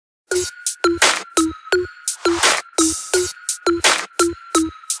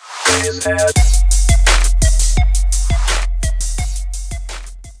Hey,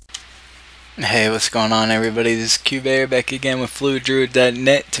 what's going on everybody? This is Qbear back again with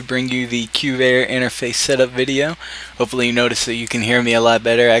Fluiddruid.net to bring you the Qbear interface setup video. Hopefully you notice that you can hear me a lot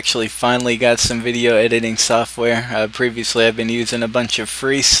better. I actually finally got some video editing software. Previously I've been using a bunch of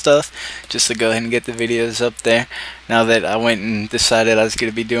free stuff just to go ahead and get the videos up there. Now that I went and decided I was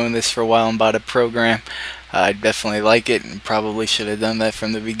going to be doing this for a while and bought a program, I definitely like it and probably should have done that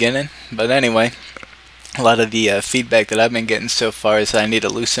from the beginning. But anyway, a lot of the feedback that I've been getting so far is that I need to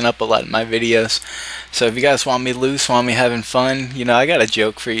loosen up a lot in my videos. So if you guys want me loose, want me having fun, you know, I got a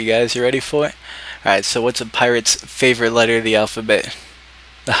joke for you guys. You ready for it? Alright, so what's a pirate's favorite letter of the alphabet?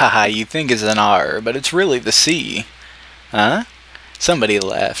 Haha, you think it's an R, but it's really the C. Huh? Somebody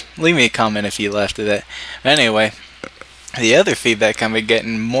laugh. Leave me a comment if you laughed at that. Anyway, the other feedback I've been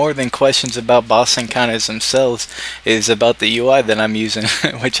getting, more than questions about boss encounters themselves, is about the UI that I'm using,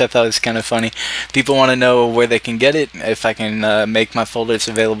 which I thought was kind of funny. People want to know where they can get it, if I can make my folders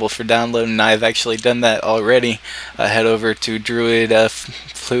available for download, and I've actually done that already. Head over to Druid,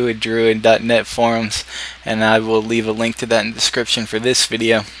 Fluiddruid.net forums, and I will leave a link to that in the description for this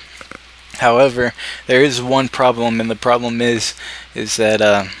video. However, there is one problem, and the problem is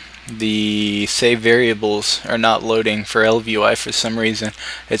that the save variables are not loading for Elv UI for some reason.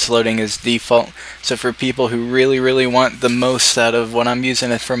 It's loading as default. So for people who really want the most out of what I'm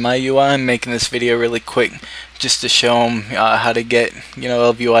using it for my UI, I'm making this video really quick just to show them how to get, you know,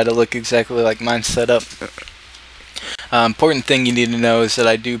 Elv UI to look exactly like mine's set up. Important thing you need to know is that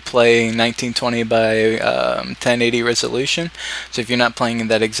I do play 1920 by 1080 resolution. So if you're not playing in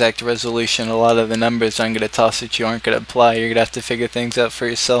that exact resolution, a lot of the numbers I'm going to toss at you aren't going to apply. You're going to have to figure things out for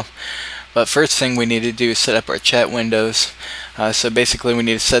yourself. But first thing we need to do is set up our chat windows. So basically we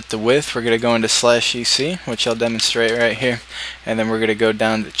need to set the width. We're going to go into /EC, which I'll demonstrate right here. And then we're going to go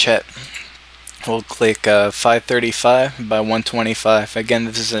down to chat. We'll click 535 by 125. Again,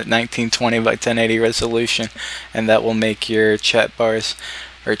 this is a 1920 by 1080 resolution, and that will make your chat bars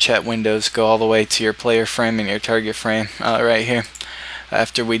or chat windows go all the way to your player frame and your target frame right here.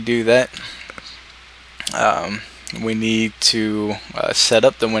 After we do that, we need to set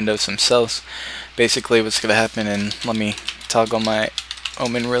up the windows themselves. Basically what's going to happen, and let me toggle my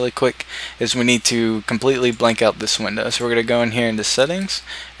Omen really quick, is we need to completely blank out this window. So we're going to go in here into settings,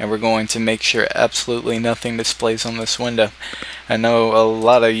 and we're going to make sure absolutely nothing displays on this window. I know a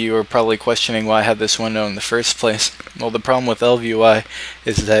lot of you are probably questioning why I have this window in the first place. Well, the problem with Elv UI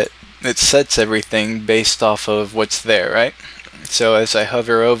is that it sets everything based off of what's there, right? So as I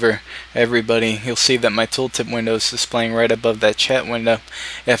hover over everybody, you'll see that my tooltip window is displaying right above that chat window.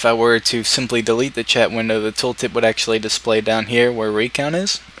 If I were to simply delete the chat window, the tooltip would actually display down here where recount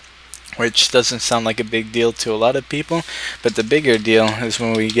is, which doesn't sound like a big deal to a lot of people, but the bigger deal is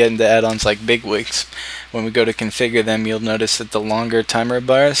when we get into add-ons like bigwigs. When we go to configure them, you'll notice that the longer timer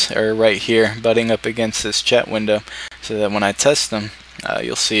bars are right here butting up against this chat window, so that when I test them,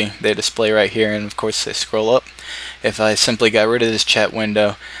 you'll see they display right here, and of course they scroll up. If I simply got rid of this chat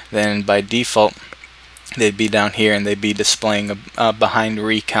window, then by default they'd be down here and they'd be displaying behind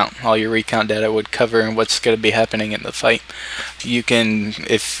recount. All your recount data would cover what's going to be happening in the fight. You can,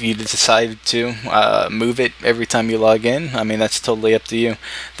 if you decide to, move it every time you log in. I mean, that's totally up to you.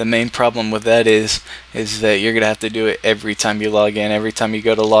 The main problem with that is that you're going to have to do it every time you log in. Every time you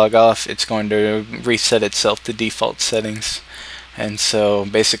go to log off, it's going to reset itself to default settings. And so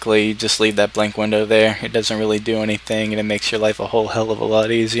basically you just leave that blank window there. It doesn't really do anything, and it makes your life a whole hell of a lot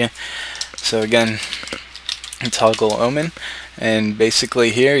easier. So again, toggle Omen, and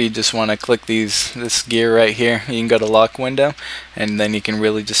basically here you just want to click this gear right here. You can go to lock window, and then you can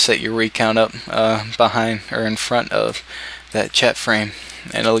really just set your recount up behind or in front of that chat frame,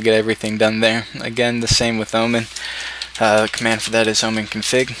 and it'll get everything done there. Again, the same with Omen. The command for that is Omen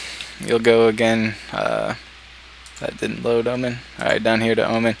config. You'll go again, that didn't load Omen. Alright, down here to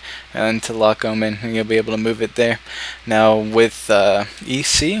Omen, and to lock Omen, and you'll be able to move it there. Now with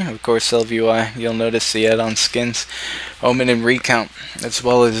EC, of course Elv UI, you'll notice the add-on skins, Omen and Recount, as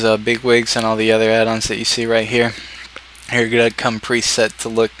well as bigwigs and all the other add-ons that you see right here. They're going to come preset to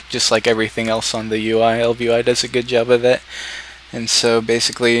look just like everything else on the UI. Elv UI does a good job of that. And so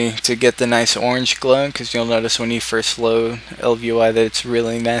basically, to get the nice orange glow, because you'll notice when you first load Elv UI that it's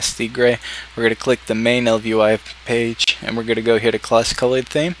really nasty gray, we're going to click the main Elv UI page, and we're going to go here to class colored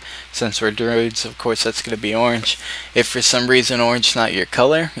theme. Since we're Druids, of course that's going to be orange. If for some reason orange is not your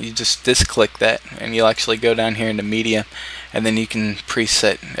color, you just disclick that, and you'll actually go down here into media, and then you can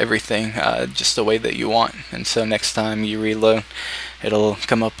preset everything just the way that you want. And so next time you reload, it'll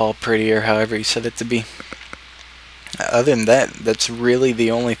come up all pretty or however you set it to be. Other than that, that's really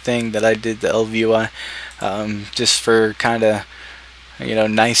the only thing that I did to Elv UI, just for kind of, you know,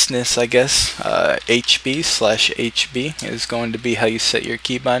 niceness, I guess. HB/HB is going to be how you set your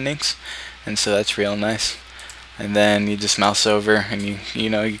key bindings, and so that's real nice. And then you just mouse over and you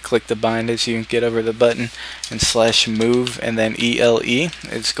click the bind as you get over the button, and /move, and then ELE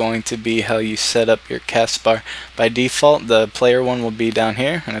is going to be how you set up your cast bar. By default, the player one will be down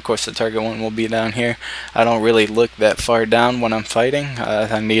here, and of course the target one will be down here. I don't really look that far down when I'm fighting.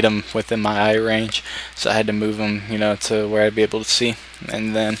 I need them within my eye range, so I had to move them, you know, to where I'd be able to see.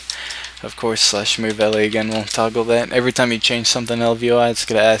 And then of course /move LE again will toggle that. Every time you change something in Elv UI, it's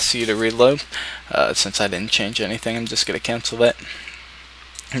going to ask you to reload. Since I didn't change anything, I'm just going to cancel that.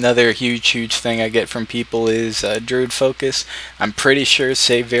 Another huge thing I get from people is Druid focus. I'm pretty sure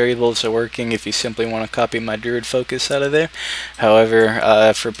save variables are working if you simply want to copy my Druid focus out of there.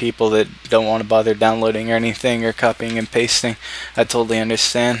 However, for people that don't want to bother downloading or anything or copying and pasting, I totally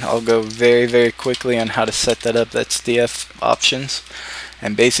understand. I'll go very quickly on how to set that up. That's DF options.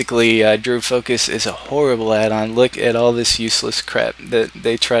 And basically, Druid Focus is a horrible add-on. Look at all this useless crap that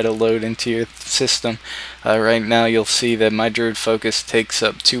they try to load into your system. Right now, you'll see that my Druid Focus takes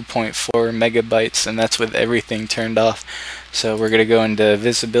up 2.4 megabytes, and that's with everything turned off. So we're going to go into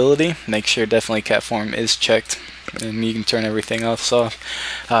visibility, make sure definitely cat form is checked, and you can turn everything else off.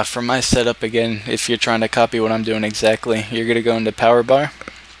 For my setup, again, if you're trying to copy what I'm doing exactly, you're going to go into power bar.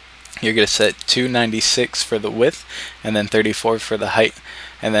 You're going to set 296 for the width and then 34 for the height.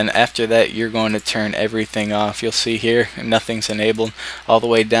 And then after that, you're going to turn everything off. You'll see here, nothing's enabled all the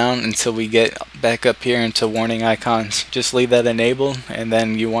way down until we get back up here into warning icons. Just leave that enabled, and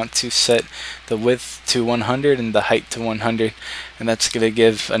then you want to set the width to 100 and the height to 100. And that's going to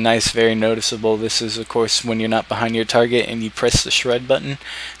give a nice, very noticeable. This is, of course, when you're not behind your target and you press the shred button.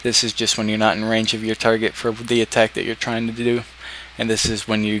 This is just when you're not in range of your target for the attack that you're trying to do. And this is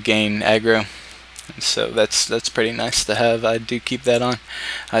when you gain aggro. So that's pretty nice to have. I do keep that on.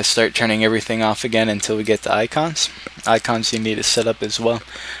 I start turning everything off again until we get to icons. Icons you need to set up as well.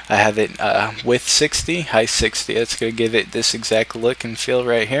 I have it width 60, height 60. That's going to give it this exact look and feel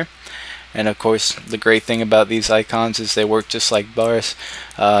right here. And of course, the great thing about these icons is they work just like bars.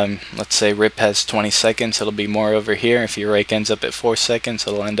 Let's say rip has 20 seconds, it'll be more over here. If your rake ends up at 4 seconds,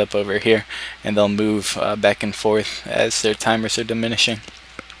 it'll end up over here. And they'll move back and forth as their timers are diminishing.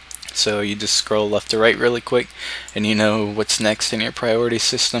 So you just scroll left to right really quick, and you know what's next in your priority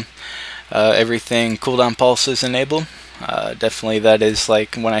system. Everything cooldown pulse is enabled. Definitely that is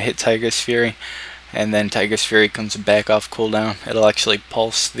like when I hit Tiger's Fury, and then Tiger's Fury comes back off cooldown. It'll actually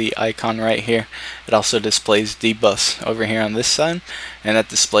pulse the icon right here. It also displays debuffs over here on this side, and that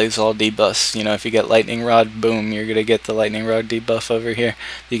displays all debuffs. You know, if you get lightning rod, boom, you're gonna get the lightning rod debuff over here.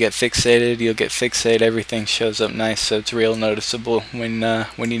 If you get fixated, you'll get fixated. Everything shows up nice, so it's real noticeable when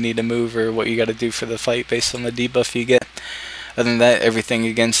you need to move or what you got to do for the fight based on the debuff you get. Other than that, everything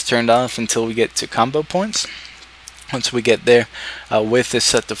again's turned off until we get to combo points. Once we get there, width is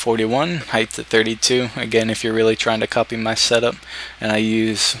set to 41, height to 32. Again, if you're really trying to copy my setup, and I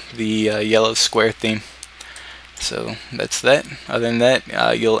use the yellow square theme. So that's that. Other than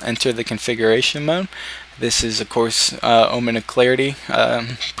that, you'll enter the configuration mode. This is, of course, Omen of Clarity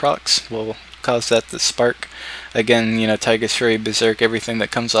procs will cause that to spark. Again, you know, Tiger's Fury, Berserk, everything that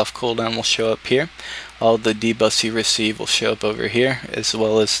comes off cooldown will show up here. All the debuffs you receive will show up over here, as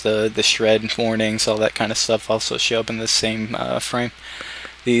well as the shred warnings, all that kind of stuff also show up in the same frame.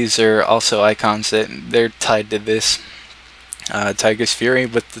 These are also icons that they're tied to this. Tiger's Fury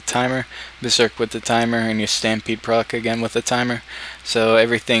with the timer, Berserk with the timer, and your Stampede proc again with the timer. So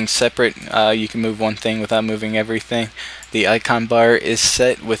everything's separate. You can move one thing without moving everything. The icon bar is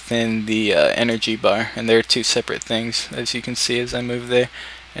set within the energy bar, and they're two separate things, as you can see as I move there.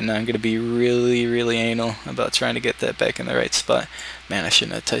 And I'm going to be really anal about trying to get that back in the right spot. Man, I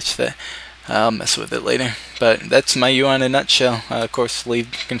shouldn't have touched that. I'll mess with it later. But that's my UI in a nutshell. Of course, leave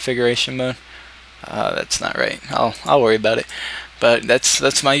configuration mode. That's not right. I'll worry about it. But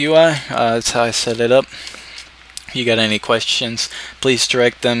that's my UI. That's how I set it up. If you got any questions, please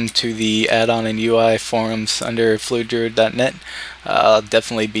direct them to the add-on and UI forums under fluiddruid.net. I'll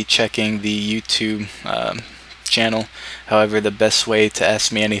definitely be checking the YouTube channel. However, the best way to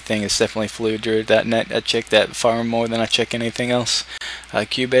ask me anything is definitely fluiddruid.net. I check that far more than I check anything else.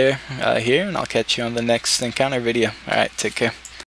 Qbear here, and I'll catch you on the next encounter video. Alright, take care.